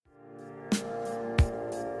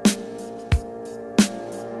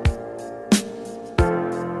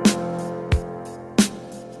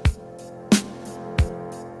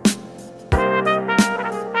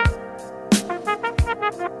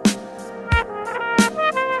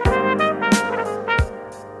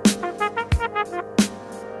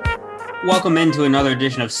Welcome into another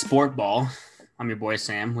edition of Sport Ball. I'm your boy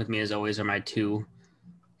Sam. With me, as always, are my two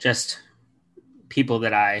just people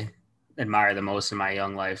that I admire the most in my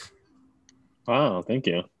young life. Wow, thank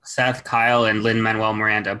you. Seth, Kyle, and Lin-Manuel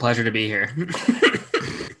Miranda. Pleasure to be here.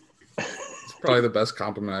 It's probably the best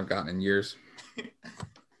compliment I've gotten in years.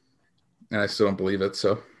 And I still don't believe it,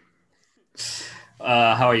 so.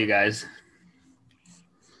 How are you guys?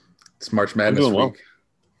 It's March Madness week. Well.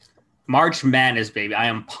 March Madness, baby. I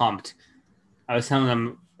am pumped. I was telling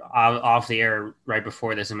them off the air right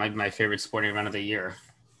before this, it might be my favorite sporting event of the year.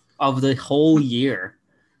 Of the whole year.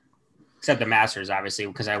 Except the Masters, obviously,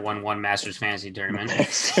 because I won one Masters fantasy tournament.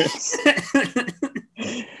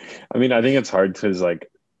 I mean, I think it's hard because, like,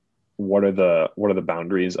 what are the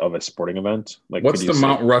boundaries of a sporting event? Like, what's the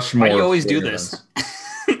Mount Rushmore? Why do you always do this?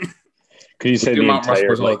 Could you say the Mount entire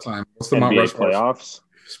Rushmore's all like, the time? What's the NBA Mount Rushmore playoffs?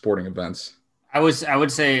 Sporting events? I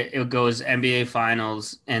would say it goes NBA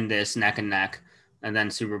Finals and this neck and neck, and then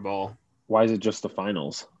Super Bowl. Why is it just the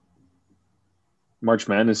finals? March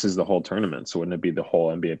Madness is the whole tournament, so wouldn't it be the whole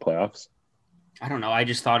NBA playoffs? I don't know. I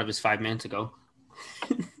just thought of this 5 minutes ago.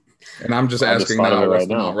 And I'm just asking now, what's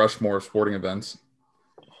the Mount Rushmore sporting events?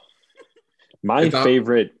 My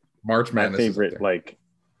favorite March Madness. My favorite like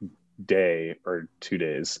day or 2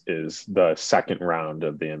 days is the second round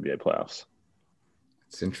of the NBA playoffs.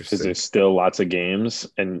 It's interesting because there's still lots of games,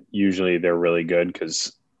 and usually they're really good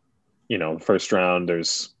because, you know, the first round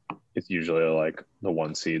it's usually like the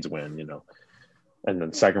one seeds win, you know, and then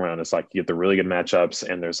the second round is like you get the really good matchups,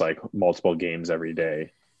 and there's like multiple games every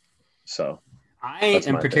day. So I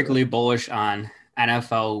am particularly bullish on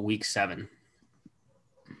NFL Week 7.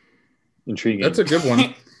 Intriguing. That's a good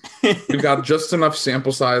one. We've got just enough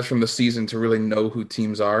sample size from the season to really know who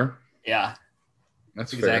teams are. Yeah,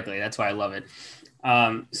 that's exactly. Fair. That's why I love it.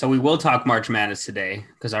 So we will talk March Madness today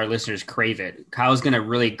because our listeners crave it. Kyle's going to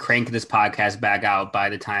really crank this podcast back out by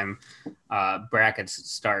the time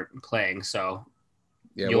brackets start playing. So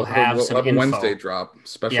you'll have some info. Wednesday drop.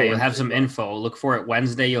 You'll have some info. Look for it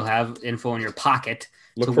Wednesday. You'll have info in your pocket.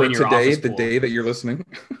 Look for it today, the day that you're listening.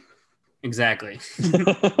 Exactly.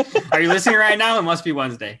 Are you listening right now? It must be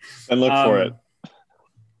Wednesday. And look for it.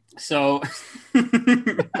 So,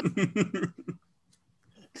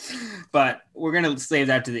 but we're going to save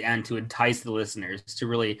that to the end to entice the listeners to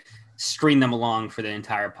really string them along for the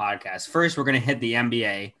entire podcast. First, we're going to hit the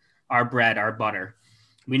NBA, our bread, our butter.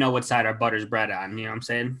 We know what side our butter's bread on. You know what I'm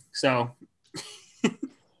saying? So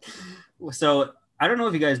I don't know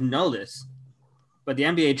if you guys know this, but the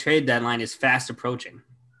NBA trade deadline is fast approaching.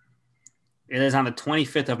 It is on the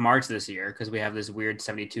 25th of March this year because we have this weird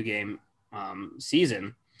 72-game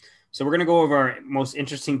season. So we're going to go over our most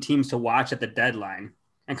interesting teams to watch at the deadline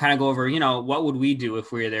and kind of go over, you know, what would we do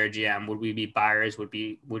if we were their GM? Would we be buyers? Would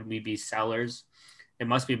we be sellers? It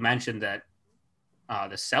must be mentioned that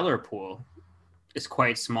the seller pool is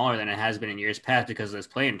quite smaller than it has been in years past because of this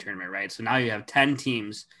play-in tournament, right? So now you have 10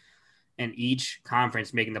 teams in each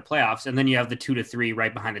conference making the playoffs, and then you have the 2 to 3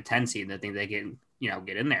 right behind the 10 seed that think they get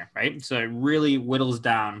in there, right? So it really whittles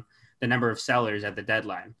down the number of sellers at the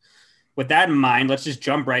deadline. With that in mind, let's just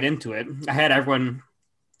jump right into it. I had everyone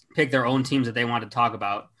pick their own teams that they want to talk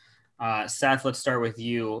about. Seth, let's start with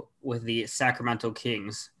you with the Sacramento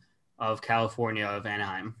Kings of California of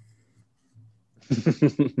Anaheim.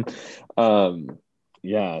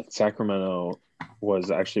 Yeah, Sacramento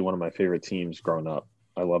was actually one of my favorite teams growing up.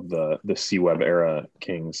 I love the C-Web era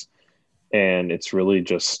Kings, and it's really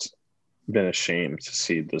just been a shame to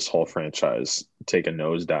see this whole franchise take a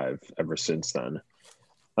nosedive ever since then.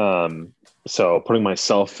 So putting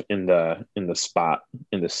myself in the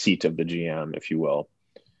seat of the GM, if you will,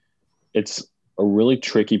 it's a really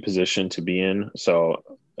tricky position to be in. So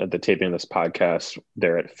at the taping of this podcast,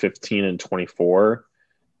 they're at 15-24.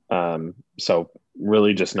 So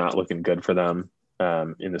really just not looking good for them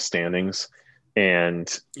in the standings. And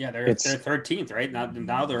yeah, they're 13th, right?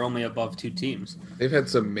 Now they're only above 2 teams. They've had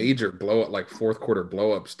some major blow up, like fourth quarter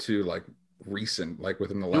blow ups too, like recent, like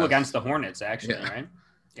within the last. 2 against the Hornets, actually, right?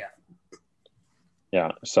 Yeah.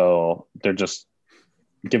 Yeah. So they're just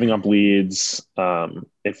giving up leads.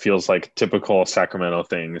 It feels like typical Sacramento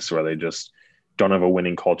things where they just don't have a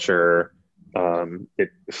winning culture.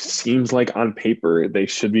 It seems like on paper they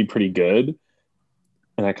should be pretty good,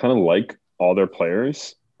 and I kind of like all their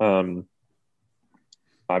players.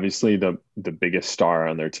 Obviously, the biggest star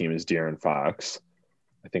on their team is De'Aaron Fox.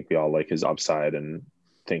 I think we all like his upside and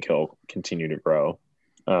think he'll continue to grow.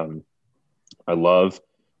 I love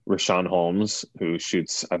Richaun Holmes, who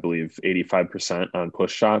shoots, I believe, 85% on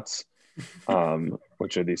push shots,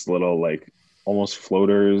 which are these little, like, almost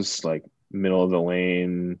floaters, like middle of the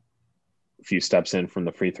lane, few steps in from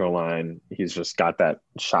the free throw line. He's just got that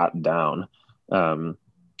shot down. And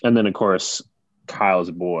then, of course,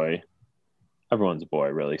 Kyle's boy, everyone's boy,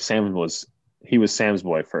 really. He was Sam's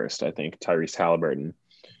boy first, I think, Tyrese Halliburton.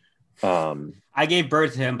 I gave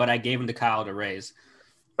birth to him, but I gave him to Kyle to raise.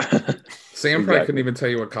 Sam probably couldn't even tell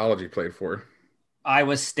you what college he played for.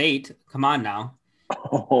 Iowa State. Come on now.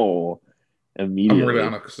 Oh, immediately. I'm really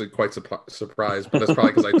honestly quite surprised, but that's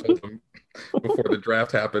probably because I told him before the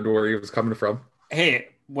draft happened where he was coming from. Hey,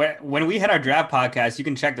 when we had our draft podcast, you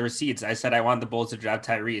can check the receipts. I said I want the Bulls to draft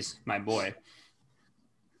Tyrese, my boy.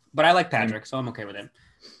 But I like Patrick, so I'm okay with it.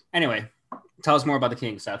 Anyway, tell us more about the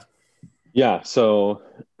Kings, Seth. Yeah, so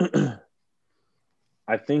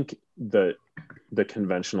I think the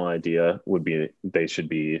conventional idea would be they should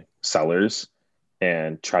be sellers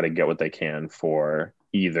and try to get what they can for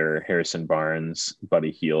either Harrison Barnes,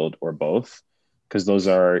 Buddy Hield, or both, because those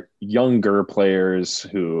are younger players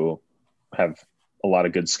who have a lot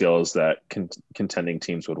of good skills that contending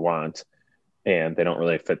teams would want, and they don't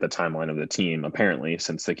really fit the timeline of the team, apparently,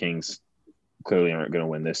 since the Kings clearly aren't going to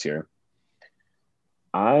win this year.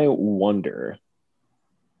 I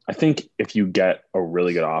think if you get a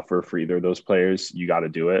really good offer for either of those players, you got to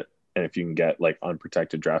do it. And if you can get like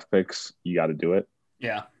unprotected draft picks, you got to do it.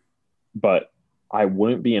 Yeah. But I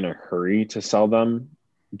wouldn't be in a hurry to sell them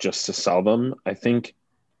just to sell them. I think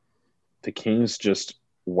the Kings just,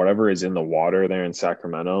 whatever is in the water there in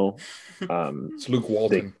Sacramento. It's Luke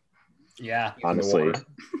Walton. Honestly.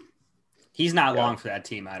 He's not long for that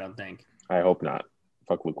team, I don't think. I hope not.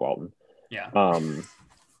 Fuck Luke Walton. Yeah.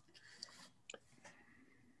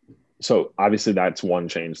 So obviously that's one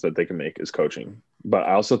change that they can make is coaching. But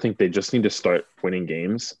I also think they just need to start winning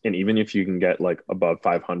games. And even if you can get like above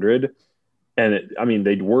 500, and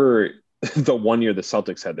they were the 1 year the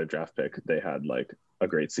Celtics had their draft pick, they had like a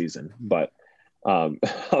great season. But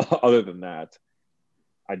other than that,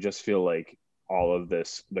 I just feel like all of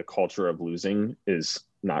this, the culture of losing is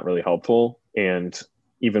not really helpful. And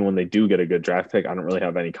even when they do get a good draft pick, I don't really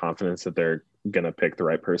have any confidence that they're going to pick the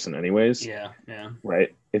right person anyways. Yeah.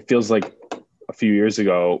 Right. It feels like a few years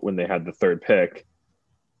ago when they had the third pick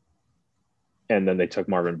and then they took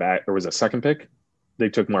Marvin Bagley, or was it second pick? They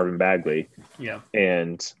took Marvin Bagley. Yeah.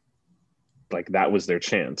 And like that was their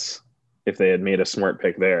chance. If they had made a smart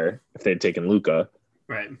pick there, if they had taken Luka.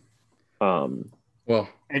 Right. Well,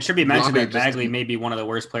 it should be mentioned that Bagley may be one of the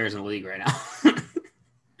worst players in the league right now.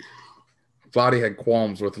 Vladdy had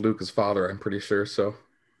qualms with Luka's father, I'm pretty sure, so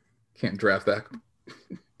can't draft that.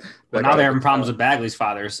 Well, now they're having problems with Bagley's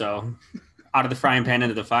father, so out of the frying pan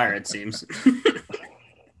into the fire, it seems.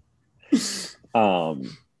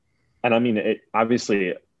 And I mean, it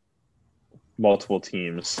obviously multiple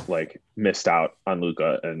teams like missed out on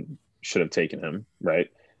Luka and should have taken him, right?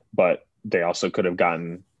 But they also could have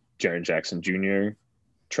gotten Jaren Jackson Jr.,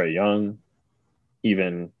 Trae Young,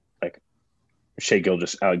 even like Shai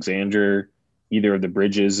Gilgeous-Alexander, either of the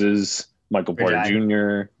Bridges, Michael Porter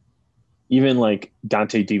Jr., even like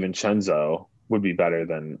Dante DiVincenzo would be better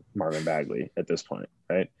than Marvin Bagley at this point,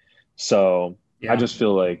 right? So I just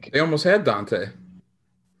feel like they almost had Dante.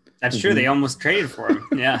 That's true. They almost traded for him.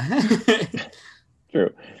 Yeah.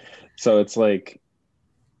 True. So it's like,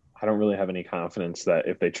 I don't really have any confidence that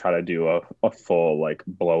if they try to do a full, like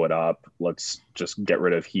blow it up, let's just get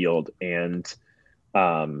rid of Hield and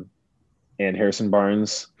Harrison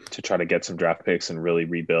Barnes to try to get some draft picks and really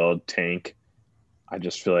rebuild, tank. I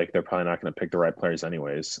just feel like they're probably not going to pick the right players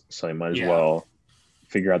anyways. So they might as well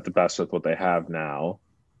figure out the best with what they have now.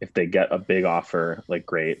 If they get a big offer, like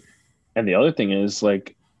great. And the other thing is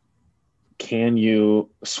like, can you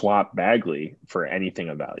swap Bagley for anything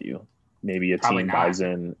of value? Maybe a team buys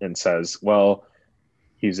in and says, well,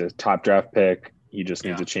 he's a top draft pick. He just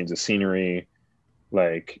needs to change the scenery.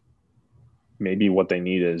 Like maybe what they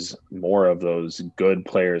need is more of those good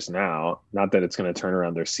players now. Not that it's going to turn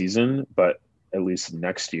around their season, but at least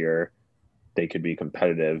next year they could be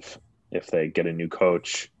competitive if they get a new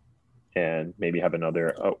coach and maybe have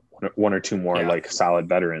another one or two more like solid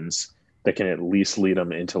veterans that can at least lead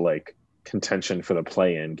them into like contention for the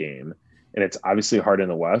play-in game. And it's obviously hard in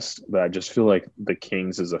the West, but I just feel like the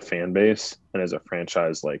Kings as a fan base and as a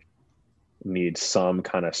franchise like need some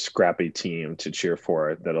kind of scrappy team to cheer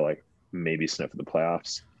for that'll like maybe sniff the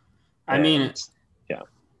playoffs. I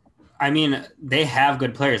mean, they have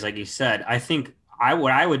good players, like you said. I think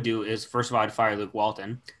what I would do is, first of all, I'd fire Luke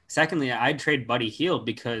Walton. Secondly, I'd trade Buddy Hield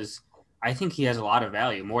because I think he has a lot of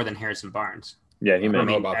value, more than Harrison Barnes. Yeah, he may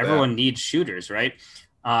know about everyone needs shooters, right?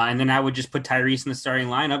 And then I would just put Tyrese in the starting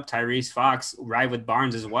lineup. Tyrese, Fox, ride with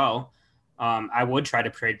Barnes as well. I would try to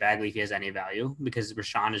trade Bagley if he has any value because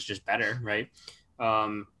Rashawn is just better, right?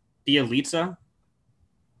 Bielitsa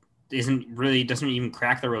doesn't even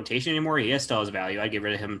crack the rotation anymore. He still has value. I'd get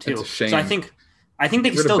rid of him too. That's a shame. So I think they Get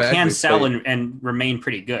rid of still can Bagley, sell play. and remain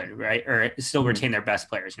pretty good, right? Or still Mhm. retain their best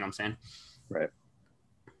players. You know what I'm saying? Right.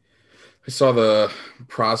 I saw the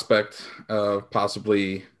prospect of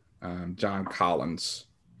possibly John Collins,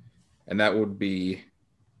 and that would be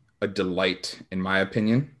a delight, in my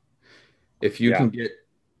opinion. If you Yeah. can get,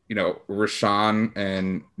 Rashawn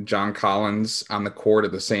and John Collins on the court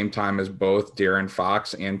at the same time as both Darren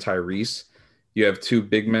Fox and Tyrese, you have two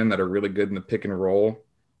big men that are really good in the pick and roll,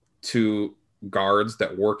 two guards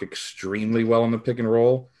that work extremely well in the pick and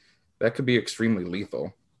roll. That could be extremely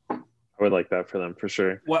lethal. I would like that for them for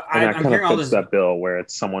sure. Well, And that I'm kind hearing of all fits this. that bill where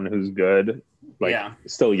it's someone who's good, like Yeah.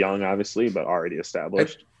 still young, obviously, but already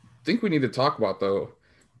established. I think we need to talk about, though,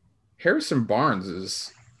 Harrison Barnes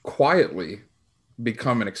is quietly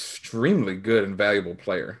become an extremely good and valuable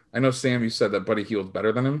player. I know, Sam, you said that Buddy Hield's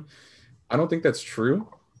better than him. I don't think that's true.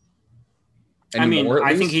 Anymore,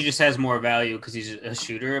 I think he just has more value because he's a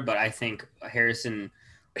shooter, but I think Harrison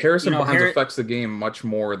Barnes affects the game much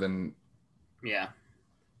more than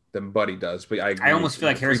Buddy does. But I agree. I almost feel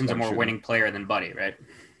like Harrison's a more shooting. winning player than Buddy, right?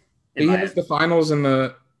 He has the finals and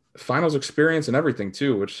the finals experience and everything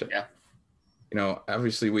too, which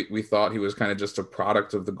obviously we thought he was kind of just a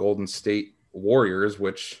product of the Golden State Warriors,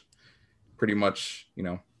 which pretty much,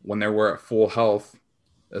 when they were at full health,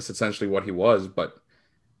 that's essentially what he was. But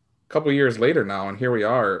a couple of years later now, and here we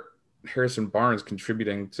are, Harrison Barnes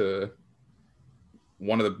contributing to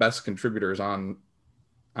one of the best contributors on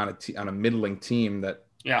a middling team that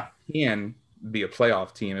can be a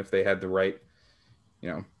playoff team if they had the right,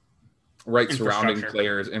 right surrounding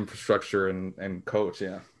players, infrastructure, and coach.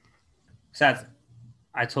 Yeah. Seth,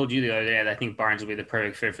 I told you the other day that I think Barnes would be the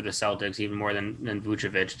perfect fit for the Celtics, even more than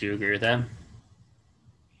Vucevic. Do you agree with that?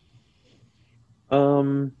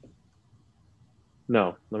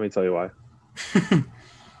 No, let me tell you why.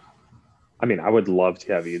 I mean, I would love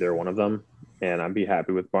to have either one of them, and I'd be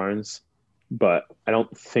happy with Barnes, but I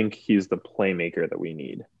don't think he's the playmaker that we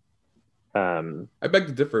need. I beg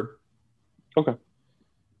to differ. Okay.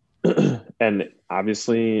 And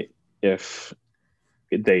obviously, if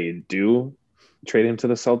they do trade him to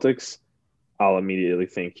the Celtics, I'll immediately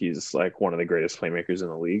think he's like one of the greatest playmakers in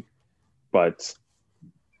the league. But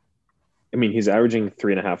I mean, he's averaging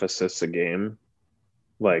 3.5 assists a game.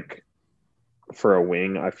 Like for a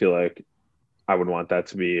wing, I feel like I would want that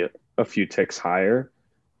to be a few ticks higher.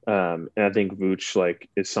 And I think Vooch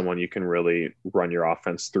is someone you can really run your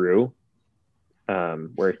offense through,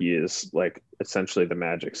 where he is like essentially the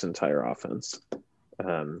Magic's entire offense.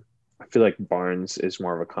 I feel like Barnes is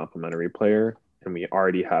more of a complementary player, and we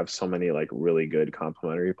already have so many like really good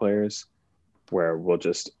complementary players where we'll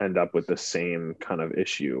just end up with the same kind of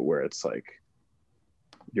issue where it's like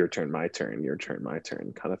your turn, my turn, your turn, my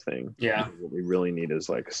turn kind of thing. Yeah. What we really need is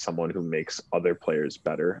like someone who makes other players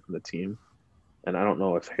better on the team. And I don't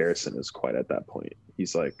know if Harrison is quite at that point.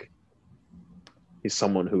 He's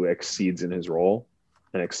someone who exceeds in his role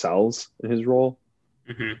and excels in his role,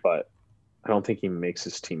 but I don't think he makes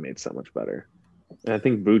his teammates that much better. And I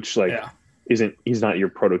think Vooch he's not your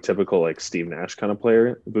prototypical like Steve Nash kind of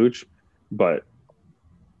player, Vooch, but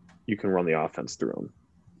you can run the offense through him.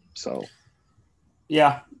 So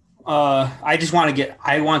yeah.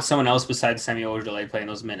 I want someone else besides Semi Ojeleye playing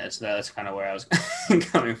those minutes. That's kind of where I was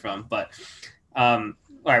coming from. But all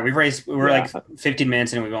right, we're like 15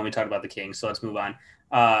 minutes and we've only talked about the Kings, so let's move on.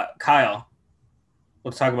 Kyle,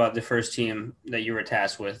 let's talk about the first team that you were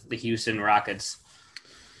tasked with, the Houston Rockets.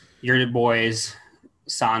 Your boys,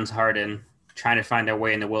 Sans Harden, trying to find their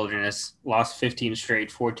way in the wilderness, lost 15 straight,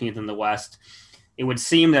 14th in the West. It would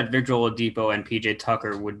seem that Victor Oladipo and PJ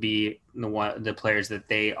Tucker would be the players that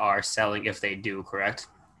they are selling if they do, correct?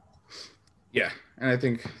 Yeah, and I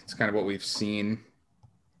think it's kind of what we've seen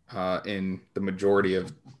in the majority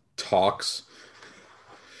of talks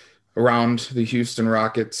around the Houston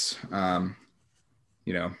Rockets. We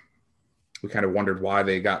kind of wondered why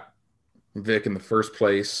they got Vic in the first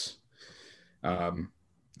place.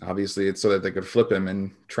 Obviously, it's so that they could flip him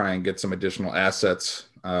and try and get some additional assets.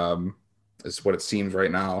 Is what it seems right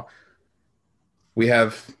now. We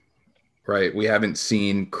haven't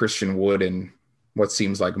seen Christian Wood in what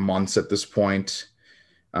seems like months at this point.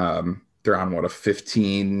 They're on a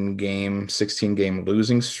 16 game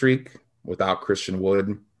losing streak without Christian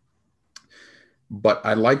Wood. But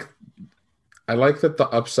I like that the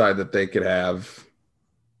upside that they could have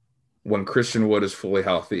when Christian Wood is fully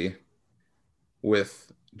healthy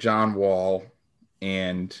with John Wall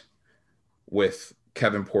and with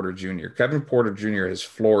Kevin Porter Jr. Kevin Porter Jr. has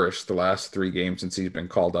flourished the last 3 games since he's been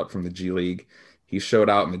called up from the G League. He showed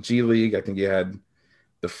out in the G League. I think he had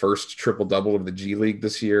the first triple-double of the G League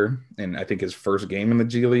this year, and I think his first game in the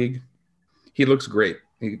G League. He looks great.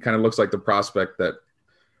 He kind of looks like the prospect that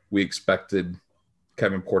we expected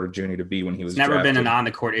Kevin Porter Jr. to be when he was It's never drafted. been an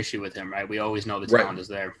on-the-court issue with him, right? We always know the talent is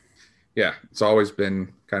there. Yeah, it's always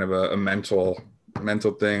been kind of a mental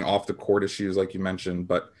thing, off the court issues like you mentioned.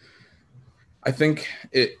 But I think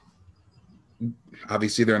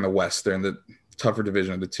obviously they're in the West. They're in the tougher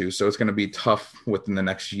division of the two. So it's going to be tough within the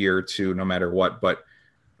next year or two, no matter what. But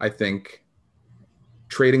I think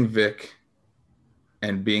trading Vic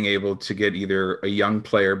and being able to get either a young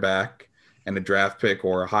player back and a draft pick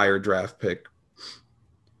or a higher draft pick,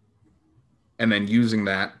 and then using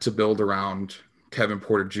that to build around Kevin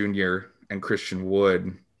Porter Jr. and Christian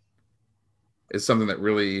Wood is something that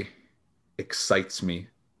really excites me,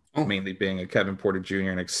 mainly being a Kevin Porter Jr.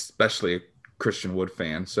 and especially a Christian Wood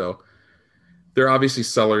fan. So they're obviously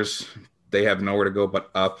sellers. They have nowhere to go but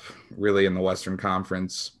up, really, in the Western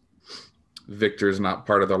Conference. Victor is not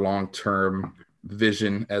part of the long-term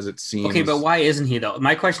vision, as it seems. Okay, but why isn't he, though?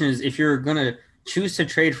 My question is, if you're going to choose to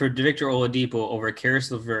trade for Victor Oladipo over Karis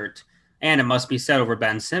LeVert, and it must be said over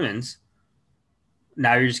Ben Simmons,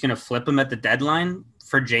 now you're just going to flip him at the deadline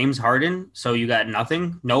for James Harden, so you got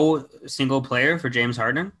nothing? No single player for James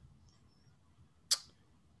Harden?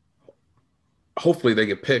 Hopefully they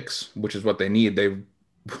get picks, which is what they need. They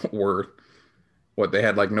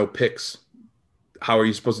had like no picks. How are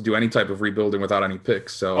you supposed to do any type of rebuilding without any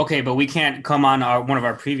picks? So okay, but we can't come on one of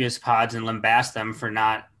our previous pods and lambast them for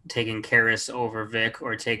not taking Karis over Vic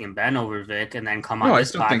or taking Ben over Vic, and then come on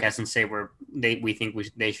this podcast and say we think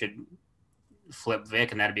they should flip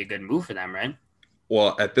Vic, and that'd be a good move for them, right?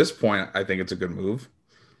 Well, at this point, I think it's a good move.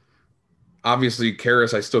 Obviously,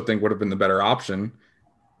 Karis, I still think would have been the better option.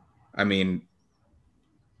 I mean,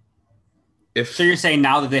 so you're saying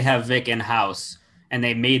now that they have Vic in house and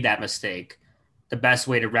they made that mistake, the best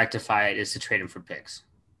way to rectify it is to trade him for picks.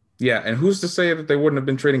 Yeah, and who's to say that they wouldn't have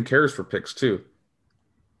been trading Karis for picks too?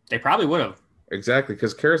 They probably would have. Exactly,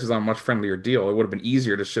 because Karis is on a much friendlier deal. It would have been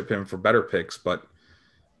easier to ship him for better picks, but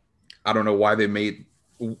I don't know why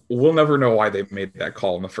we'll never know why they made that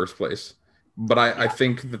call in the first place. But I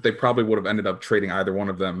think that they probably would have ended up trading either one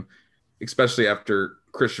of them, especially after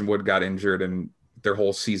Christian Wood got injured and their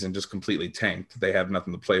whole season just completely tanked. They have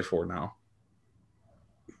nothing to play for now.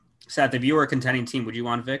 Seth, if you were a contending team, would you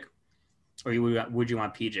want Vic or would you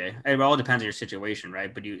want PJ? It all depends on your situation,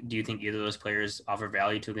 right? But do you think either of those players offer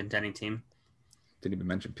value to a contending team? Didn't even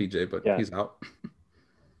mention PJ, but he's out.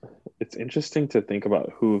 It's interesting to think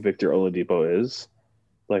about who Victor Oladipo is.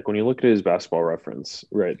 Like when you look at his basketball reference,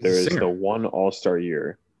 right, there is the one All-Star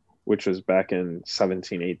year, which was back in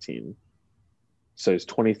 17-18. So he's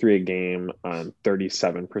 23 a game on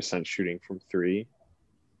 37% shooting from three.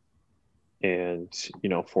 And,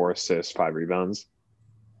 4 assists, 5 rebounds.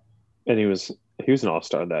 And he was an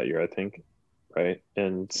all-star that year, I think. Right.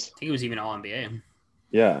 And I think he was even all NBA.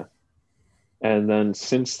 Yeah. And then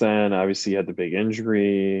since then, obviously he had the big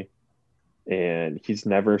injury and he's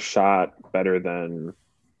never shot better than,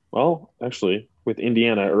 well, actually with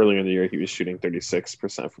Indiana earlier in the year, he was shooting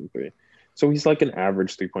 36% from three. So he's like an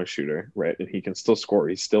average 3-point shooter, right? And he can still score.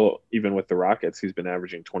 He's still, even with the Rockets, he's been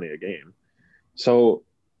averaging 20 a game. So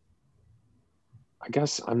I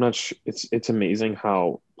guess I'm not sure. It's amazing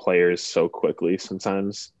how players so quickly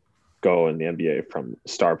sometimes go in the NBA from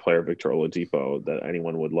star player Victor Oladipo that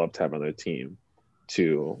anyone would love to have on their team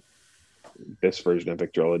to this version of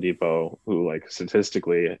Victor Oladipo, who like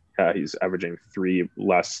statistically, he's averaging three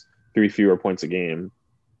fewer points a game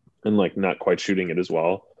and like not quite shooting it as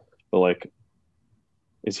well. But like,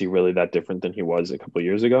 is he really that different than he was a couple of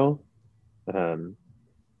years ago?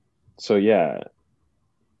 So yeah,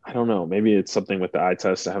 I don't know. Maybe it's something with the eye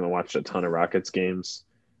test. I haven't watched a ton of Rockets games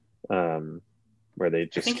where they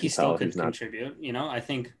just. I think he still could contribute. I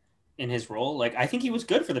think in his role, like I think he was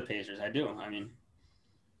good for the Pacers. I do. I mean,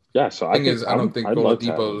 yeah. So I don't think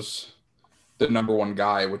Oladipo's the number one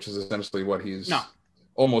guy, which is essentially what he's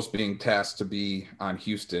almost being tasked to be on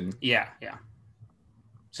Houston. Yeah.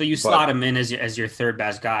 So you slot him in as your third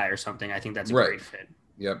best guy or something. I think that's a great fit.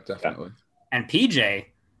 Yep, definitely. Yeah. And PJ.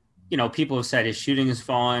 People have said his shooting is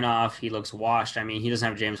falling off. He looks washed. I mean, he doesn't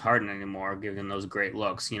have James Harden anymore, giving him those great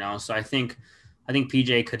looks, So I think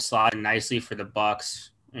PJ could slot in nicely for the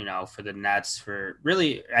Bucks, for the Nets, for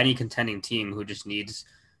really any contending team who just needs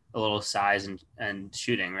a little size and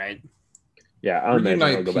shooting, right? Yeah, I'll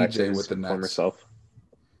reunite go back to PJ with the Nets. Former self.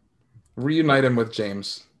 Reunite him with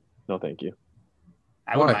James. No, thank you.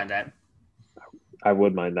 I wouldn't mind that. I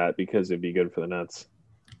would mind that because it'd be good for the Nets.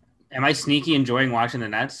 Am I sneaky enjoying watching the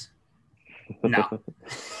Nets? No.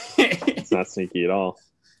 It's not sneaky at all.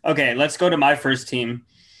 Okay, let's go to my first team,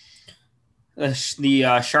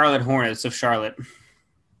 the Charlotte Hornets of Charlotte.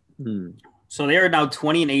 So they are now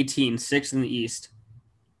 20-18, sixth in the East.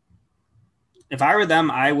 If I were them,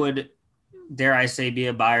 I would, dare I say, be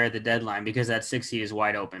a buyer at the deadline because that 6 seed is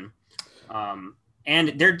wide open.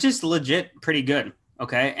 And they're just legit pretty good.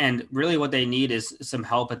 Okay. And really what they need is some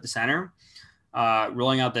help at the center.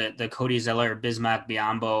 Rolling out the Cody Zeller, Bismack,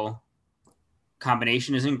 Biyombo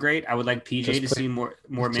combination isn't great. I would like PJ to see more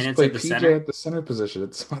minutes at the PJ center. at the center position.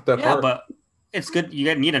 It's not that Yeah, hard. but it's good.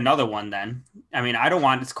 You need another one then. I mean, I don't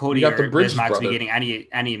want Cody or Bismack to be getting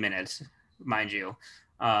any minutes, mind you.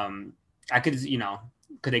 I could,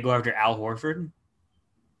 could they go after Al Horford?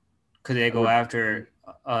 Could they go after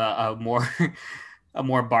a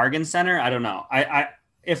more bargain center? I don't know. I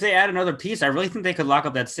if they add another piece, I really think they could lock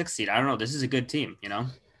up that 6 seed. I don't know. This is a good team,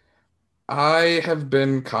 I have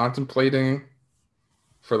been contemplating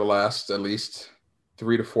for the last at least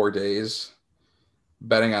 3 to 4 days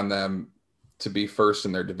betting on them to be first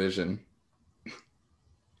in their division.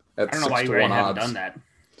 I don't know why you already haven't done that.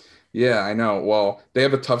 Yeah, I know. Well, they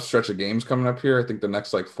have a tough stretch of games coming up here. I think the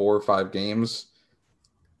next 4 or 5 games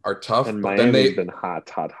are tough. And but Miami's been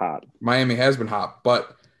hot. Miami has been hot,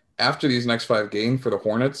 but after these next 5 games for the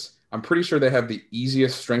Hornets, I'm pretty sure they have the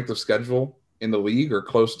easiest strength of schedule in the league or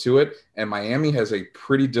close to it, and Miami has a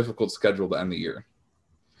pretty difficult schedule to end the year.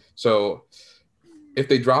 So if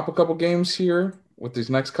they drop a couple games here with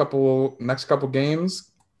these next couple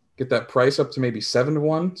games, get that price up to maybe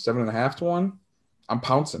 7-1, 7.5-1, I'm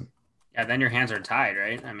pouncing. Yeah, then your hands are tied,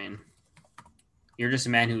 right? I mean, you're just a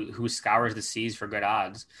man who scours the seas for good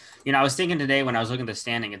odds. I was thinking today when I was looking at the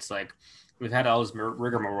standing, it's like we've had all this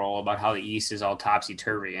rigmarole about how the East is all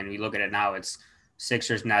topsy-turvy, and we look at it now, it's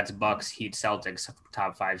Sixers, Nets, Bucks, Heat, Celtics,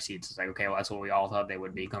 top 5 seeds. It's like, okay, well, that's what we all thought they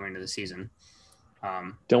would be coming to the season.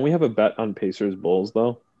 Don't we have a bet on Pacers Bulls,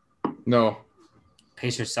 though? No.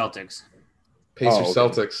 Pacers, Celtics.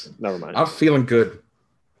 Celtics. Never mind. I'm feeling good.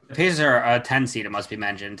 The Pacers are a 10 seed, it must be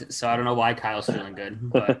mentioned, so I don't know why Kyle's feeling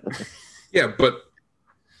good. But yeah, but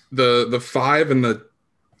the 5 and the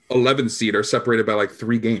 11 seed are separated by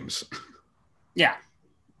 3 games. Yeah.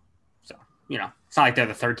 So, it's not like they're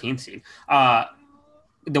the 13th seed.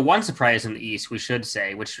 The one surprise in the East, we should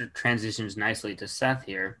say, which transitions nicely to Seth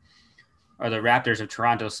here, are the Raptors of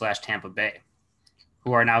Toronto / Tampa Bay,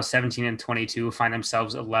 who are now 17-22, find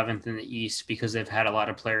themselves 11th in the East because they've had a lot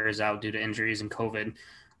of players out due to injuries and COVID.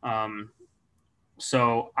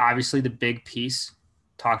 So obviously the big piece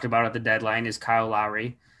talked about at the deadline is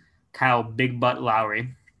Kyle Big Butt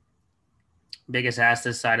Lowry, biggest ass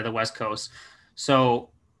this side of the West Coast. So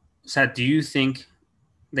Seth, do you think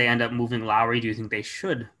they end up moving Lowry? Do you think they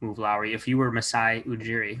should move Lowry? If you were Masai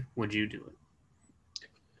Ujiri, would you do it?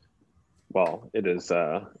 Well, it is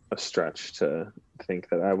a stretch to think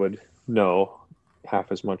that I would know half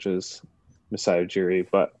as much as Masai Ujiri,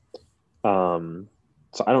 but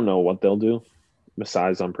so I don't know what they'll do.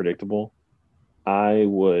 Masai's unpredictable. I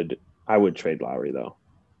would trade Lowry though.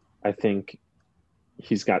 I think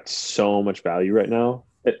he's got so much value right now.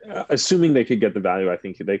 Assuming they could get the value, I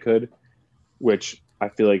think they could, which I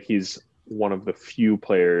feel like he's one of the few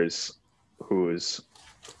players who's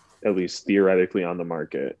at least theoretically on the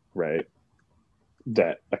market, right?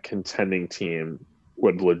 That a contending team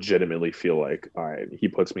would legitimately feel like, all right, he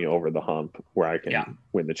puts me over the hump where I can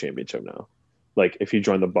win the championship now. Like if you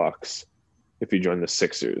join the Bucks, if you join the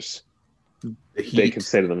Sixers, they could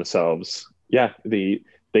say to themselves,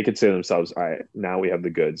 they could say to themselves, all right, now we have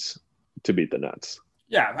the goods to beat the Nets.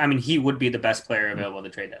 Yeah, I mean, he would be the best player available at the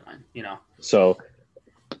trade deadline, So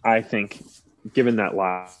I think given that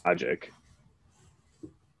logic,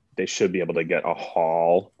 they should be able to get a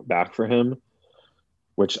haul back for him,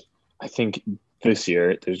 which I think this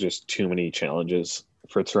year there's just too many challenges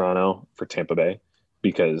for Toronto, for Tampa Bay,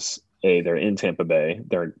 because they're in Tampa Bay.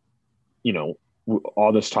 They're,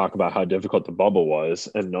 all this talk about how difficult the bubble was,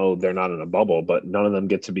 and no, they're not in a bubble, but none of them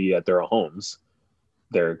get to be at their homes.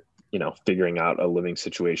 They're, figuring out a living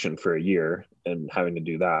situation for a year and having to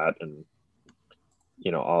do that, and,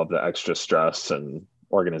 all of the extra stress and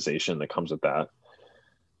organization that comes with that.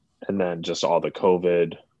 And then just all the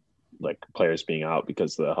COVID, players being out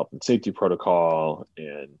because of the health and safety protocol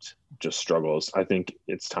and just struggles. I think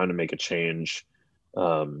it's time to make a change.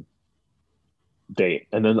 And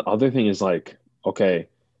then the other thing is okay,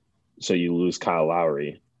 so you lose Kyle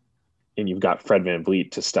Lowry and you've got Fred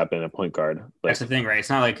VanVleet to step in at point guard. That's the thing, right? It's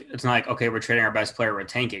not like, okay, we're trading our best player, we're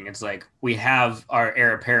tanking. It's like we have our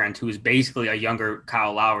heir apparent who's basically a younger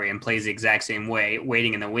Kyle Lowry and plays the exact same way,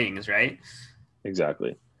 waiting in the wings, right?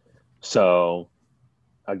 Exactly. So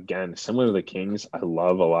again, similar to the Kings, I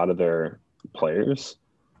love a lot of their players.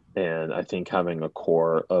 And I think having a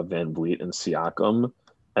core of Van Vliet and Siakam,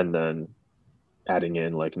 and then adding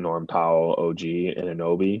in like Norm Powell, OG, and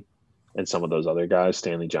Anunoby, and some of those other guys,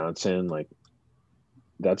 Stanley Johnson, like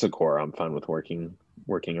that's a core I'm fine with working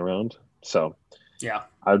around. So Yeah.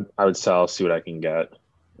 I would sell, see what I can get.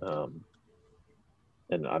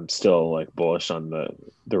 And I'm still like bullish on the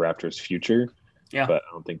Raptors' future. Yeah. But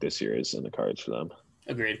I don't think this year is in the cards for them.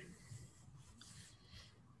 Agreed.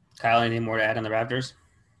 Kyle, anything more to add on the Raptors?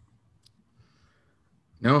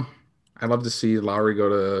 No, I'd love to see Lowry go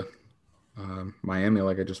to Miami,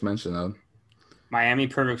 like I just mentioned. Though. Miami,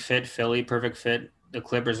 perfect fit. Philly, perfect fit. The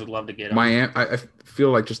Clippers would love to get him. Miami, I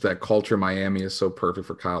feel like just that culture, Miami is so perfect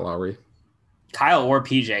for Kyle Lowry. Kyle or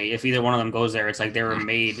PJ, if either one of them goes there, it's like they were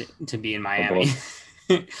made to be in Miami.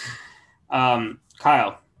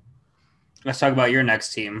 Kyle, let's talk about your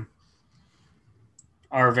next team.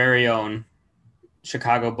 Our very own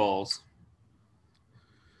Chicago Bulls.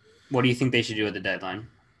 What do you think they should do at the deadline?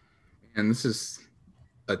 And this is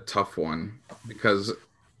a tough one because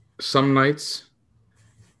some nights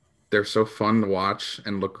they're so fun to watch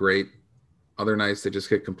and look great. Other nights they just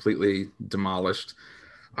get completely demolished.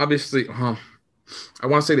 Obviously, I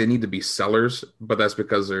want to say they need to be sellers, but that's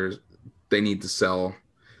because they need to sell.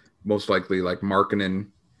 Most likely, like Markkanen.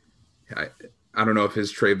 I don't know if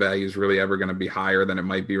his trade value is really ever going to be higher than it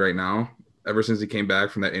might be right now. Ever since he came back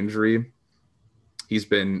from that injury, he's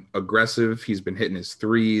been aggressive. He's been hitting his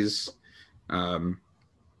threes.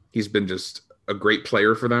 He's been just a great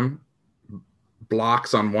player for them.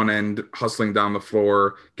 Blocks on one end, hustling down the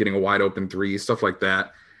floor, getting a wide open three, stuff like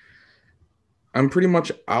that. I'm pretty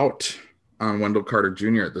much out on Wendell Carter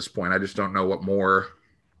Jr. at this point. I just don't know what more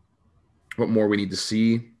we need to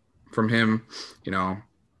see from him. You know,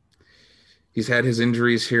 he's had his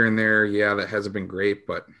injuries here and there. Yeah, that hasn't been great,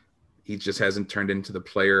 but he just hasn't turned into the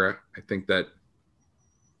player I think that,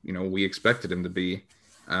 you know, we expected him to be.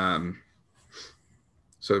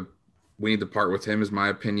 So we need to part with him, is my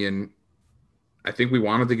opinion. I think we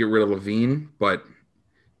wanted to get rid of Levine, but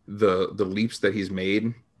the leaps that he's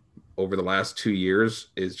made over the last 2 years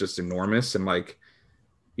is just enormous. And like,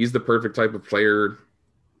 he's the perfect type of player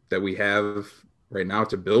that we have right now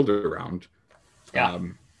to build around. Yeah.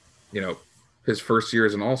 You know, his first year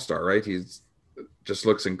as an all-star, right? He's just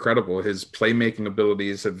looks incredible. His playmaking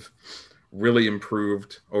abilities have really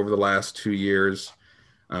improved over the last 2 years.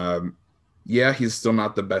 Yeah, he's still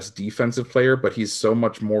not the best defensive player, but he's so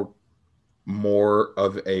much more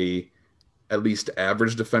of a at least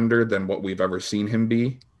average defender than what we've ever seen him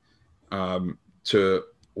be. To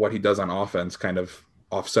what he does on offense kind of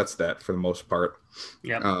offsets that for the most part.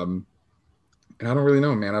 Yeah. And I don't really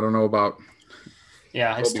know, man. I don't know about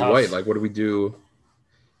it's Kobe tough. White. Like, what do we do?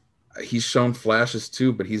 He's shown flashes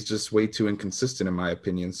too, but he's just way too inconsistent in my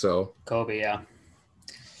opinion. So Kobe, yeah.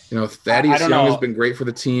 You know, Thaddeus Young know. Has been great for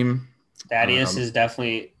the team. Thaddeus is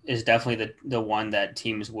definitely the one that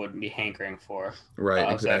teams would be hankering for. Right,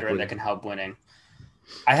 A exactly. veteran that can help winning.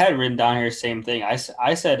 I had written down here same thing. I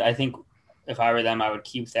said I think if I were them, I would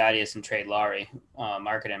keep Thaddeus and trade Lowry,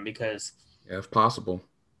 market him, because if possible.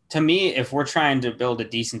 To me, if we're trying to build a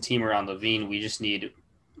decent team around Levine, we just need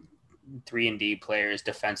 3-and-D players,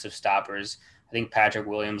 defensive stoppers. I think Patrick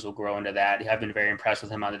Williams will grow into that. I've been very impressed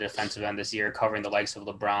with him on the defensive end this year, covering the likes of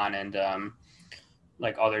LeBron and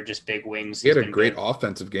like other just big wings. He had a great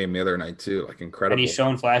offensive game the other night too, like incredible. And he's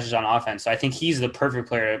shown flashes on offense. So I think he's the perfect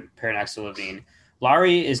player to pair next to Levine.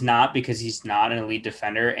 Lowry is not, because he's not an elite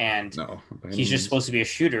defender, and he's just supposed to be a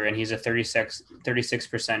shooter, and he's a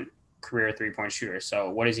 36% career three-point shooter.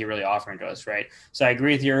 So what is he really offering to us, right? So I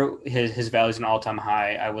agree with you. His value is an all-time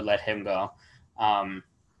high. I would let him go.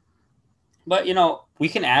 But, you know, we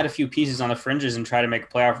can add a few pieces on the fringes and try to make a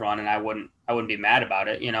playoff run, and I wouldn't be mad about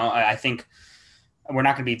it. You know, I think we're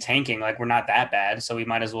not going to be tanking. Like, we're not that bad, so we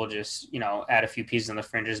might as well just, you know, add a few pieces on the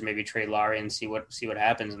fringes, maybe trade Lowry and see what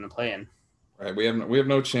happens in the play-in. Right. We have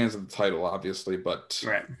no chance of the title, obviously, but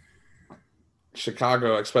right.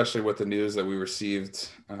 Chicago, especially with the news that we received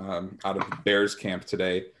out of the Bears camp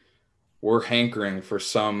today, we're hankering for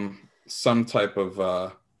some type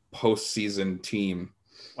of postseason team.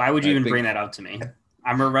 Why would you even bring that up to me?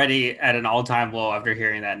 I'm already at an all-time low after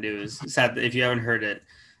hearing that news. Sad, if you haven't heard it,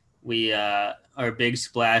 our big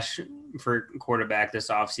splash for quarterback this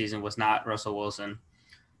offseason was not Russell Wilson,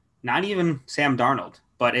 not even Sam Darnold,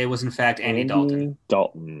 but it was in fact Andy Dalton.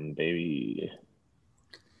 Dalton, baby.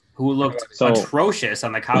 Who looked atrocious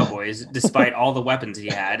on the Cowboys despite all the weapons he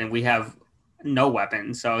had, and we have no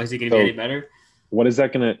weapons. So is he going to be any better? What is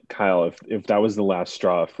that gonna, Kyle? If that was the last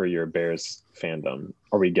straw for your Bears fandom,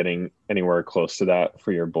 are we getting anywhere close to that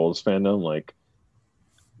for your Bulls fandom? Like,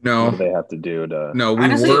 what do No, they have to do to? no, we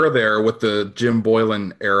Honestly, were there with the Jim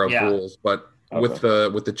Boylan era yeah, Bulls, but Okay,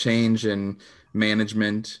 with the change in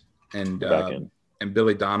management and we're back in.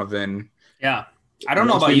 Billy Donovan, yeah. I don't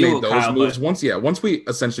know once we about made you, those Kyle, moves, but once we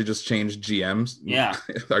essentially just changed GMs, yeah,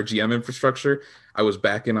 our GM infrastructure, I was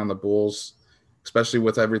back in on the Bulls, especially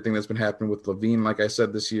with everything that's been happening with Levine. Like I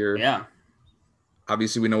said this year, yeah.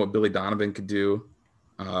 obviously we know what Billy Donovan could do.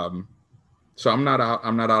 Um, so I'm not out.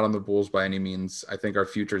 I'm not out on the Bulls by any means. I think our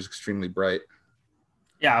future is extremely bright.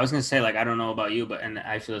 Yeah, I was gonna say, like, I don't know about you, but and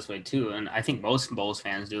I feel this way too, and I think most Bulls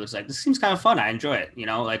fans do. It's like, this seems kind of fun. I enjoy it. You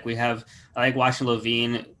know, like I like watching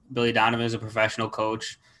Levine. Billy Donovan is a professional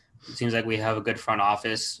coach. It seems like we have a good front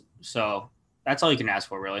office, so that's all you can ask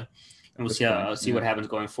for, really. And we'll This see point, see what happens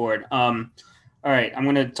going forward. All right, I'm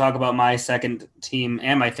gonna talk about my second team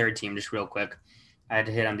and my third team just real quick. I had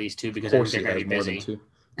to hit on these two because I think they're gonna be busy.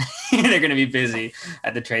 They're going to be busy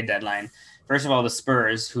at the trade deadline. First of all, the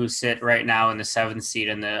Spurs, who sit right now in the 7th seed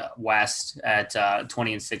in the West at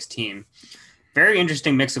 20-16. Very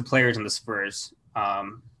interesting mix of players in the Spurs.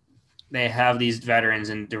 They have these veterans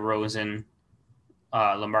in DeRozan,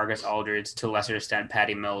 LaMarcus Aldridge, to a lesser extent,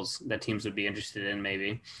 Patty Mills, that teams would be interested in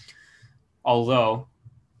maybe. Although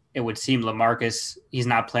it would seem LaMarcus, he's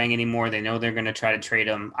not playing anymore. They know they're going to try to trade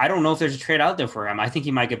him. I don't know if there's a trade out there for him. I think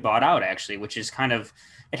he might get bought out, actually, which is kind of –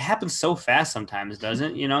 it happens so fast sometimes,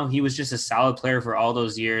 doesn't it? You know, he was just a solid player for all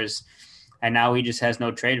those years, and now he just has no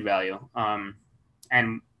trade value.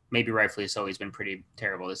 And maybe rightfully so. He's been pretty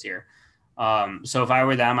terrible this year. So if I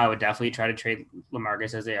were them, I would definitely try to trade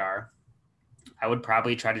LaMarcus as they are. I would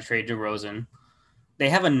probably try to trade DeRozan. They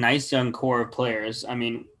have a nice young core of players. I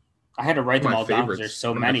mean, I had to write them all down because there's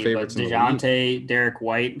so many. But DeJounte, Derek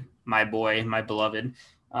White, my boy, my beloved,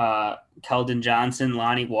 Keldon Johnson,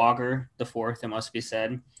 Lonnie Walker, the fourth, it must be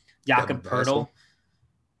said, Jakob Poeltl,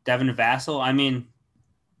 Devin Vassell. I mean,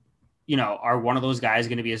 you know, are one of those guys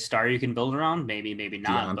going to be a star you can build around? Maybe, maybe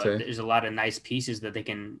not. But there's a lot of nice pieces that they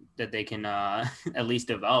can at least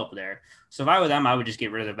develop there. So if I were them, I would just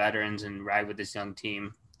get rid of the veterans and ride with this young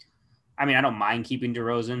team. I mean, I don't mind keeping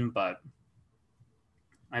DeRozan, but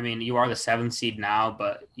I mean, you are the 7th seed now,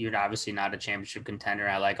 but you're obviously not a championship contender.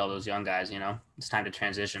 I like all those young guys, you know. It's time to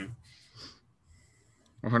transition.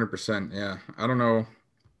 100%. Yeah. I don't know.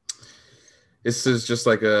 This is just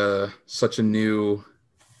like such a new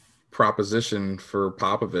proposition for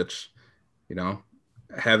Popovich, you know,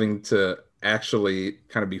 having to actually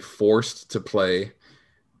kind of be forced to play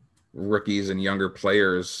rookies and younger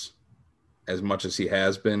players as much as he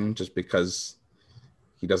has been, just because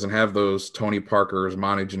he doesn't have those Tony Parkers,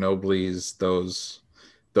 Monty Ginobili's,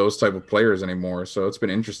 those type of players anymore. So it's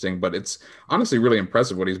been interesting, but it's honestly really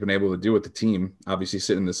impressive what he's been able to do with the team. Obviously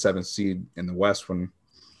sitting the 7th seed in the West when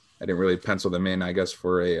I didn't really pencil them in, I guess,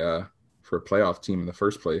 for a playoff team in the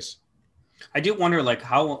first place. I do wonder, like,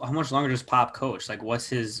 how much longer does Pop coach? Like, what's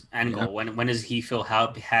his end goal? When does he feel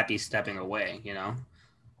happy stepping away, you know?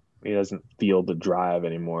 He doesn't feel the drive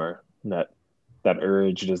anymore. That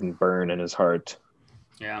urge doesn't burn in his heart.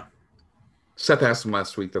 Yeah. Seth asked him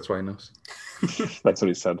last week. That's why he knows. That's what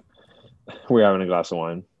he said. We're having a glass of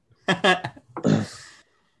wine.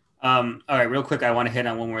 All right, real quick, I want to hit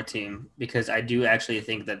on one more team because I do actually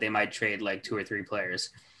think that they might trade like 2 or 3 players.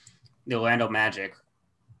 The Orlando Magic,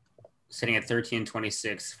 sitting at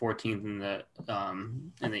 13-26, 14th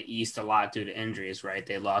in the East, a lot due to injuries, right?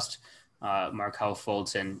 They lost Markelle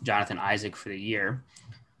Fultz and Jonathan Isaac for the year.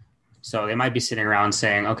 So they might be sitting around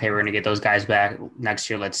saying, okay, we're going to get those guys back next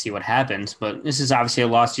year. Let's see what happens. But this is obviously a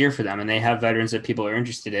lost year for them, and they have veterans that people are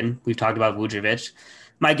interested in. We've talked about Vucevic.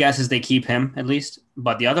 My guess is they keep him at least.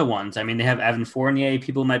 But the other ones, I mean, they have Evan Fournier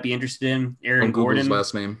people might be interested in. Aaron Gordon. Google's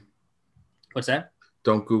last name. What's that?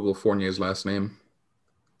 Don't Google Fournier's last name.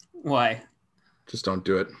 Why? Just don't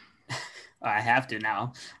do it. I have to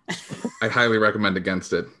now. I highly recommend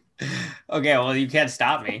against it. Okay, well, you can't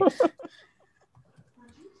stop me.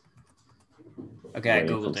 Okay, I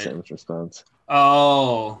Googled it. Sam's response.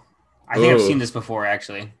 Oh, I think I've seen this before,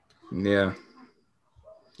 actually. Yeah.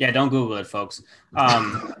 Yeah, don't Google it, folks.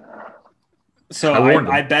 So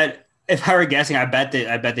I bet, if I were guessing, I bet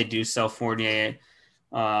they do sell Fournier.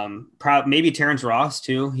 Maybe Terrence Ross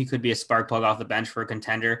too. He could be a spark plug off the bench for a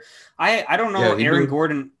contender. I don't know. Yeah, Aaron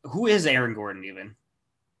Gordon. Who is Aaron Gordon even?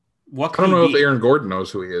 What? I don't know if Aaron Gordon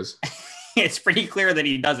knows who he is. It's pretty clear that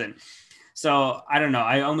he doesn't. So I don't know.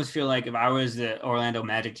 I almost feel like if I was the Orlando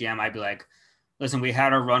Magic GM, I'd be like, listen, we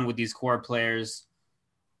had our run with these core players.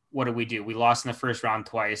 What did we do? We lost in the first round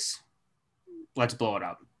twice. Let's blow it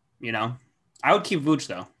up, you know? I would keep Vooch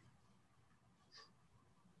though.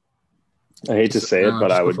 I hate to say it, but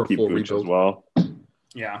just I go would for a keep full Vooch as rebuild. well.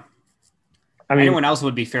 Yeah. I mean, Anyone else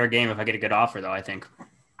would be fair game if I get a good offer though, I think.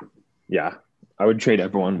 yeah, I would trade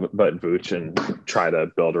everyone but Vooch and try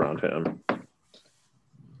to build around him.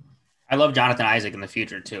 I love Jonathan Isaac in the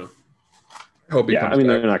future too. I hope he Yeah, comes I mean,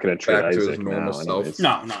 back, they're not going to trade back to his Isaac normal now. self. Anyways.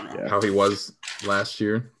 No. Yeah. How he was last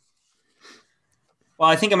year. Well,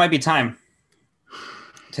 I think it might be time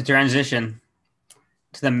to transition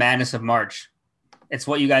to the madness of March. It's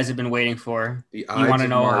what you guys have been waiting for. The You Ides want to of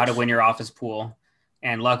know how March. to win your office pool.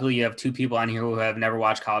 And luckily, you have two people on here who have never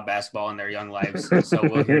watched college basketball in their young lives. So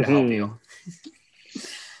we're here to help you.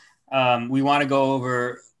 We want to go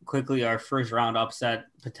over quickly our first round upset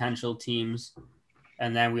potential teams.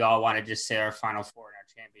 And then we all want to just say our final four in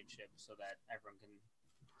our championship so that everyone can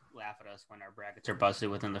laugh at us when our brackets are busted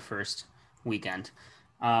within the first weekend.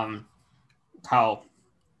 Kyle,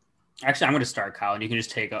 actually, I'm going to start, Kyle, and you can just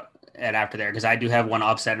take it after there because I do have one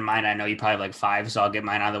upset in mind. I know you probably have like five, so I'll get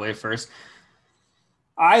mine out of the way first.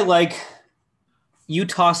 I like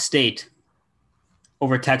Utah State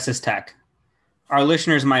over Texas Tech. Our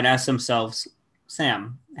listeners might ask themselves,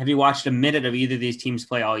 Sam, have you watched a minute of either of these teams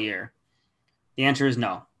play all year? The answer is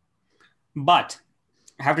no. But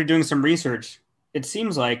after doing some research, it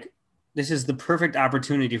seems like this is the perfect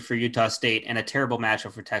opportunity for Utah State and a terrible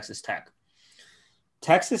matchup for Texas Tech.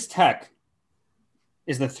 Texas Tech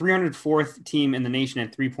is the 304th team in the nation in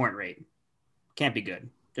three-point rate. Can't be good.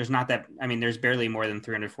 There's barely more than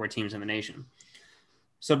 304 teams in the nation.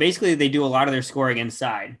 So basically, they do a lot of their scoring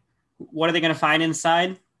inside. What are they going to find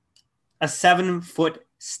inside? A 7-foot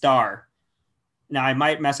star. Now, I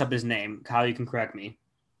might mess up his name. Kyle, you can correct me.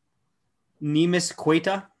 Neemias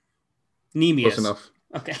Queta? Neemias. Close enough.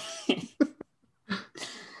 Okay.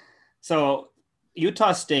 So,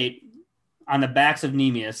 Utah State, on the backs of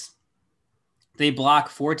Neemias, they block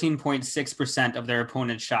 14.6% of their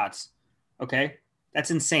opponent's shots. Okay?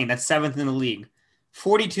 That's insane. That's seventh in the league.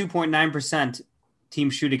 42.9%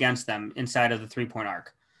 teams shoot against them inside of the three-point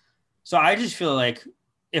arc. So I just feel like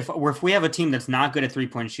if we have a team that's not good at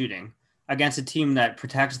three-point shooting against a team that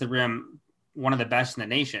protects the rim, one of the best in the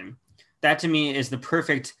nation, that to me is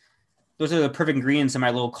those are the perfect ingredients in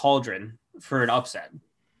my little cauldron for an upset.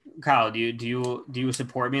 Kyle, do you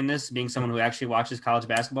support me in this, being someone who actually watches college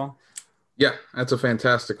basketball? Yeah, that's a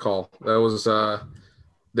fantastic call. That was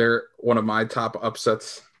they're one of my top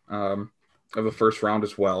upsets of the first round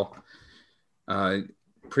as well.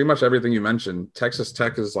 Pretty much everything you mentioned. Texas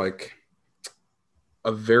Tech is like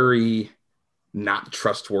a very not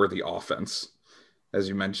trustworthy offense. As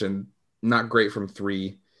you mentioned, not great from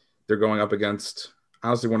three. They're going up against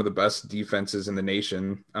honestly one of the best defenses in the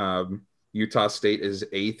nation. Utah State is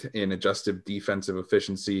 8th in adjusted defensive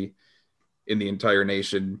efficiency in the entire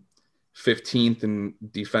nation, 15th in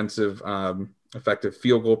defensive effective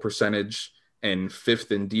field goal percentage, and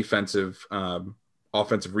 5th in defensive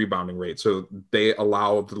offensive rebounding rate. So they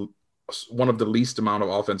allow one of the least amount of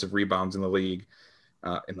offensive rebounds in the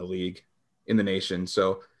nation.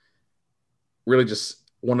 So really just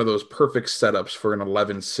one of those perfect setups for an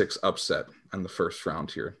 11-6 upset in the first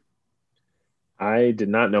round here. I did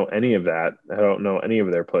not know any of that. I don't know any of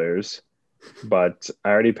their players, but I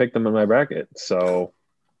already picked them in my bracket. So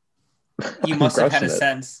you must have had a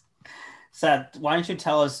sense. Seth, why don't you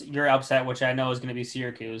tell us your upset, which I know is going to be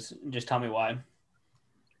Syracuse. Just tell me why.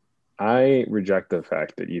 I reject the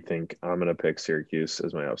fact that you think I'm going to pick Syracuse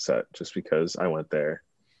as my upset just because I went there.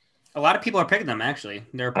 A lot of people are picking them, actually.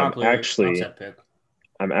 They're a popular upset pick.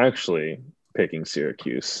 I'm actually picking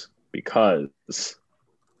Syracuse because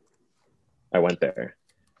I went there.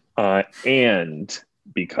 And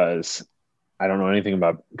because I don't know anything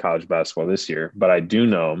about college basketball this year, but I do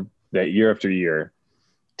know that year after year,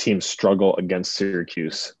 teams struggle against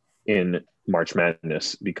Syracuse in March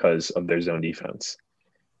Madness because of their zone defense.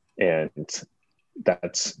 And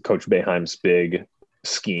that's Coach Boeheim's big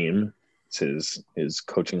scheme. It's his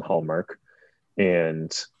coaching hallmark.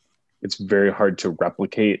 And it's very hard to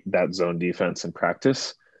replicate that zone defense in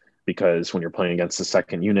practice because when you're playing against the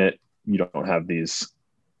second unit, you don't have these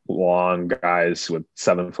long guys with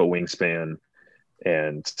 7-foot wingspan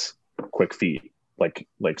and quick feet like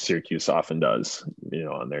Syracuse often does,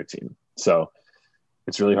 on their team. So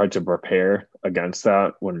it's really hard to prepare against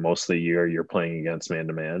that when most of the year you're playing against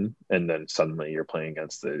man-to-man, and then suddenly you're playing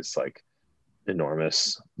against this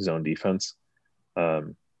enormous zone defense.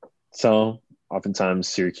 So oftentimes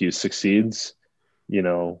Syracuse succeeds.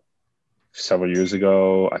 Several years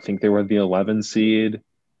ago, I think they were the 11 seed,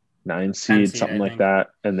 9 seed, something like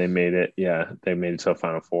that, and they made it. Yeah, they made it to a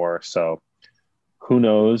Final Four. So who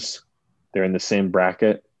knows? They're in the same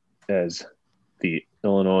bracket as the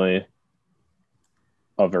Illinois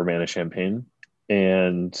of Urbana-Champaign,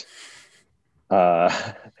 and it'll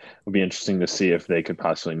be interesting to see if they could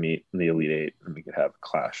possibly meet in the Elite Eight, and we could have a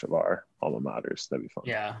clash of our alma maters. That'd be fun.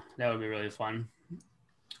 Yeah, that would be really fun.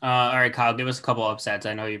 All right, Kyle, give us a couple upsets.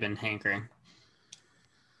 I know you've been hankering.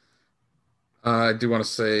 I do want to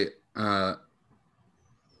say I'm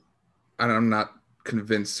not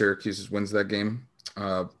convinced Syracuse wins that game.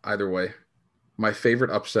 Either way, my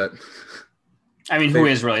favorite upset. I mean, who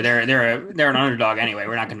is really? They're an underdog anyway.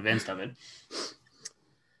 We're not convinced of it.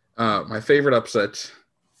 My favorite upset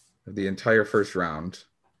of the entire first round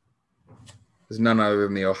is none other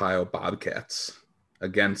than the Ohio Bobcats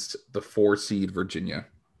against the 4-seed Virginia.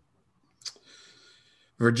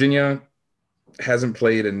 Virginia hasn't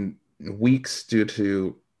played in weeks due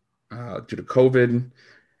to COVID.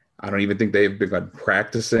 I don't even think they've begun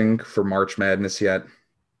practicing for March Madness yet.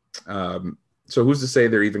 So who's to say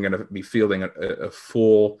they're even going to be fielding a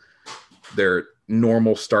full, their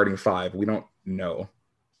normal starting five? We don't know.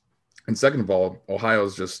 And second of all,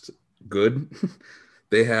 Ohio's just good.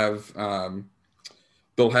 They'll have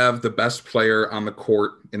the best player on the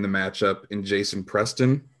court in the matchup in Jason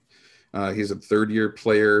Preston. He's a third-year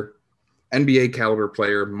player, NBA caliber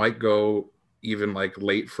player, might go even like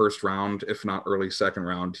late first round, if not early second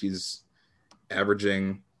round. He's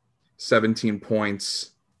averaging 17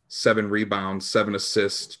 points, 7 rebounds, 7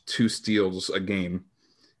 assists, 2 steals a game.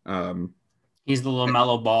 He's the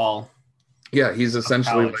LaMelo Ball. Yeah, he's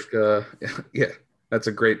essentially like that's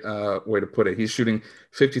a great way to put it. He's shooting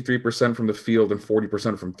 53% from the field and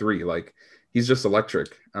 40% from 3. Like, he's just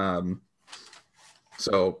electric.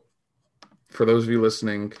 So for those of you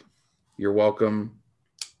listening, you're welcome.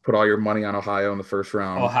 Put all your money on Ohio in the first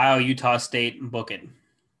round. Ohio, Utah State, book it.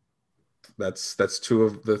 That's 2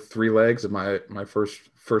 of the 3 legs of my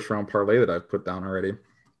first round parlay that I've put down already.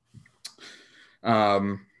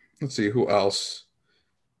 Let's see who else.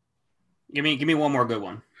 Give me one more good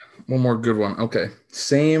one. One more good one. Okay.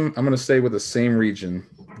 I'm going to stay with the same region,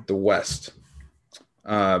 the West.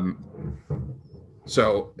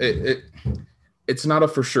 So it's not a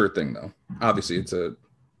for sure thing though. Obviously it's a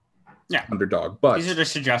underdog, but these are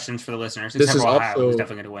just suggestions for the listeners. This is Ohio, also who's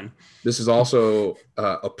definitely going to win. This is also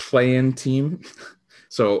a play-in team.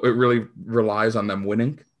 So it really relies on them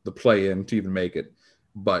winning the play-in to even make it.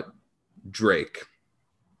 But Drake.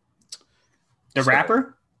 The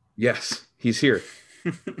rapper? Yes, he's here.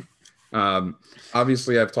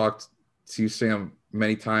 Obviously, I've talked to Sam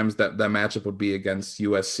many times that matchup would be against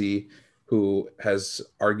USC, who has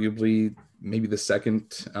arguably maybe the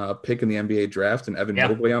second pick in the NBA draft, and Evan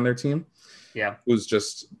Mobley on their team. Yeah. Who's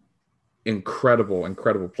just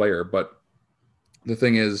incredible player. But the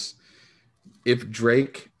thing is, if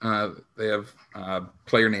Drake, they have a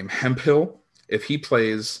player named Hemphill, if he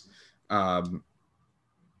plays, then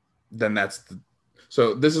that's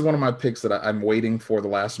so this is one of my picks that I'm waiting for the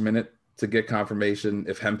last minute to get confirmation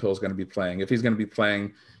if Hemphill is going to be playing. If he's going to be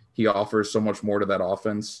playing, he offers so much more to that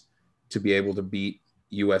offense to be able to beat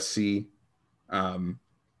USC. And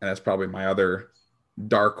that's probably my other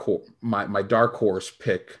dark horse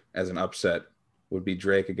pick as an upset would be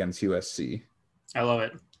Drake against USC. I love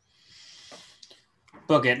it.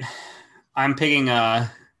 Book it. I'm picking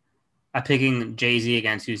Jay-Z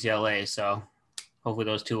against UCLA, so hopefully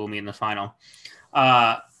those two will meet in the final.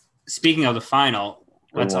 Speaking of the final,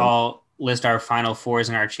 let's all list our Final Fours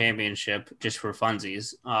in our championship just for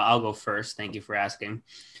funsies. I'll go first. Thank you for asking.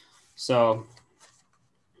 So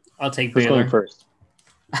I'll take Baylor. Going first?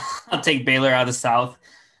 I'll take Baylor out of the South.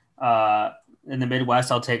 In the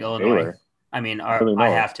Midwest, I'll take Illinois. Baylor. I mean, I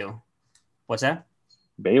have to. What's that?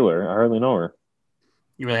 Baylor. I hardly know her.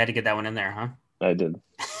 You really had to get that one in there, huh? I did.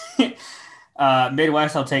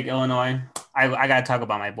 Midwest, I'll take Illinois. I got to talk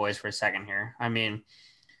about my boys for a second here. I mean,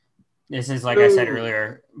 this is, like I said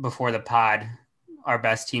earlier before the pod, our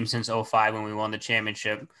best team since 2005 when we won the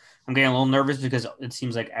championship. I'm getting a little nervous because it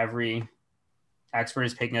seems like every expert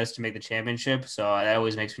is picking us to make the championship, so that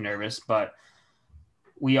always makes me nervous. But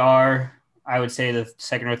we are, I would say, the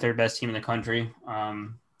second or third best team in the country.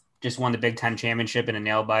 Just won the Big Ten championship in a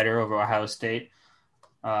nail biter over Ohio State.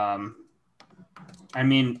 I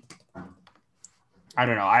mean, I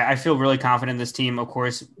don't know. I feel really confident in this team. Of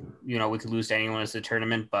course, we could lose to anyone in the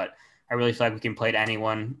tournament, but I really feel like we can play to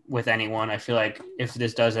anyone with anyone. I feel like if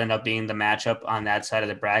this does end up being the matchup on that side of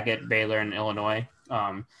the bracket, Baylor and Illinois,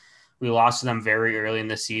 we lost to them very early in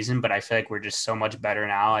the season, but I feel like we're just so much better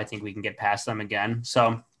now. I think we can get past them again.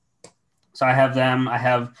 So I have them. I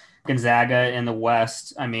have Gonzaga in the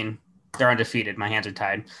West. I mean, they're undefeated. My hands are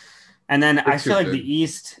tied. And then I feel like the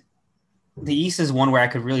East, the East is one where I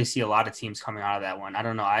could really see a lot of teams coming out of that one. I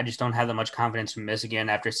don't know. I just don't have that much confidence from Michigan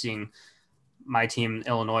after seeing my team,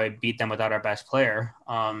 Illinois, beat them without our best player.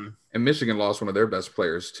 And Michigan lost one of their best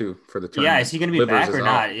players too for the tournament. Yeah, is he going to be Livers back or is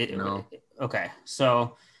not? out, no. Okay,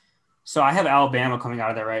 so I have Alabama coming out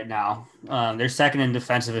of there right now. They're second in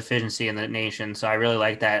defensive efficiency in the nation, so I really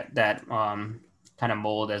like that kind of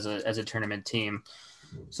mold as a tournament team.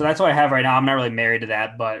 So that's what I have right now. I'm not really married to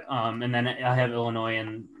that, but and then I have Illinois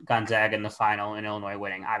and Gonzaga in the final, and Illinois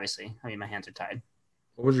winning. Obviously, I mean my hands are tied.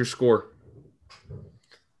 What was your score?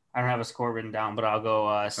 I don't have a score written down, but I'll go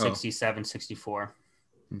 67-64.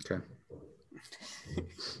 Okay.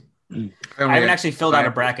 I haven't actually filled out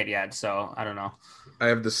a bracket yet, so I don't know. I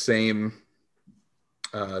have the same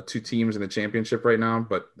two teams in the championship right now,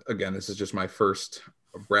 but again, this is just my first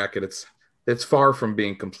bracket. It's far from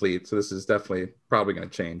being complete, so this is definitely probably going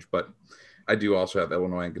to change, but I do also have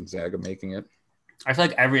Illinois and Gonzaga making it. I feel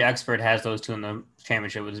like every expert has those two in the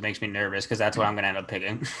championship, which makes me nervous because that's what I'm going to end up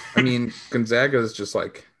picking. I mean, Gonzaga is just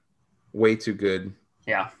like way too good.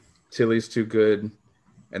 Yeah. Tilly's too good.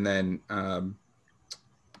 And then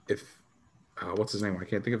what's his name? I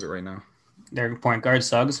can't think of it right now. Their point guard,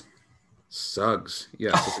 Suggs. Suggs.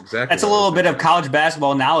 Yes, that's exactly. That's a little bit of college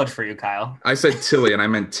basketball knowledge for you, Kyle. I said Tilly and I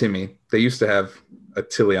meant Timmy. They used to have a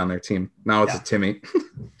Tilly on their team. Now it's a Timmy.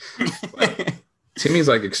 Timmy's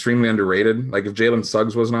like extremely underrated. Like if Jalen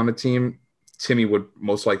Suggs wasn't on the team, Timmy would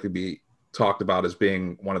most likely be talked about as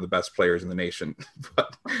being one of the best players in the nation.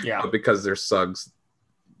 but because there's Suggs,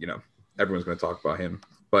 everyone's going to talk about him.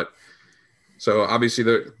 But so obviously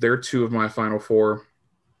they're two of my final four.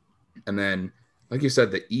 And then, like you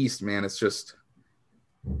said, the East, man, it's just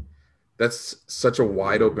that's such a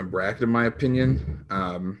wide open bracket in my opinion.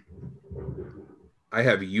 I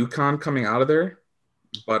have UConn coming out of there,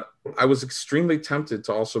 but I was extremely tempted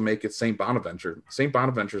to also make it St. Bonaventure. St.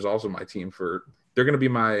 Bonaventure is also my team they're going to be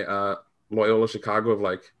my Loyola Chicago of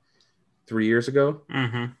like 3 years ago.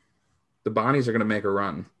 Mm-hmm. The Bonnies are going to make a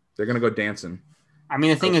run. They're going to go dancing. I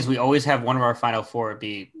mean, the thing is we always have one of our final four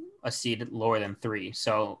be a seed lower than 3.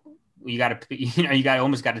 So you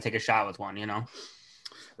almost got to take a shot with one,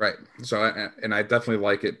 Right. So, I definitely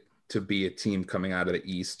like it to be a team coming out of the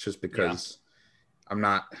East just because I'm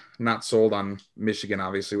not sold on Michigan,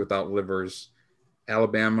 obviously, without Livers.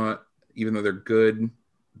 Alabama, even though they're good,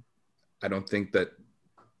 I don't think that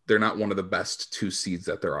they're not one of the best 2 seeds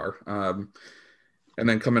that there are. And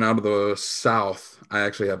then coming out of the South, I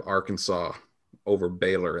actually have Arkansas over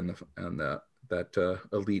Baylor in that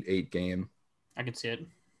Elite 8 game. I can see it.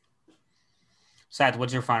 Seth,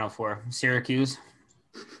 what's your final four? Syracuse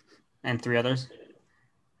and 3 others?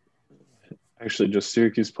 Actually, just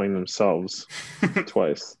Syracuse playing themselves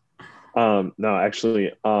twice. No,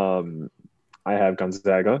 actually, I have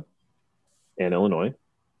Gonzaga and Illinois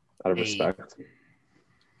out of respect.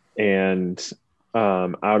 And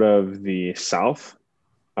out of the South,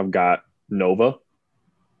 I've got Nova,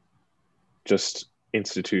 just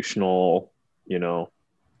institutional,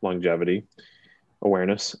 longevity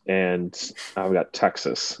awareness. And I've got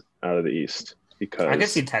Texas out of the East because I can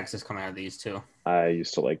see Texas coming out of these too. I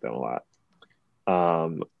used to like them a lot.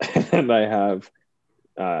 And I have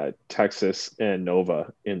Texas and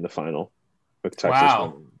Nova in the final with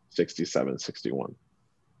Texas 67-61.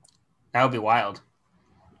 That would be wild.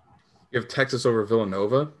 You have Texas over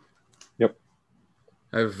Villanova? Yep.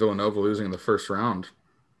 I have Villanova losing in the first round.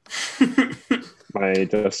 My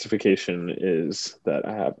justification is that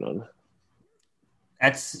I have none.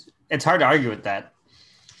 It's hard to argue with that.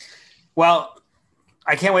 Well,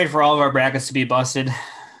 I can't wait for all of our brackets to be busted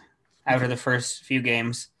after the first few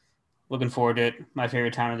games. Looking forward to it. My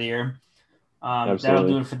favorite time of the year. That'll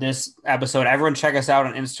do it for this episode. Everyone check us out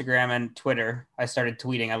on Instagram and Twitter. I started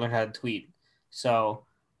tweeting. I learned how to tweet. So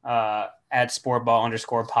at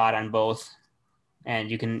sportball_pod on both. And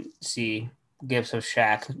you can see gifs of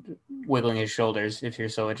Shaq wiggling his shoulders if you're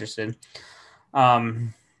so interested.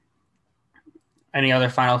 Any other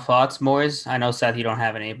final thoughts, Moyes? I know, Seth, you don't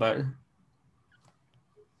have any, but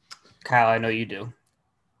Kyle, I know you do.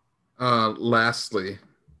 Lastly,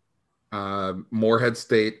 Morehead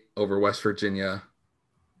State over West Virginia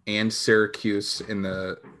and Syracuse in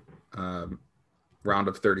the round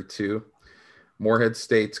of 32. Morehead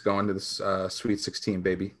State's going to the Sweet 16,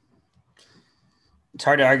 baby. It's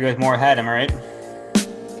hard to argue with Morehead, am I right?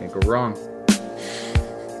 Can't go wrong.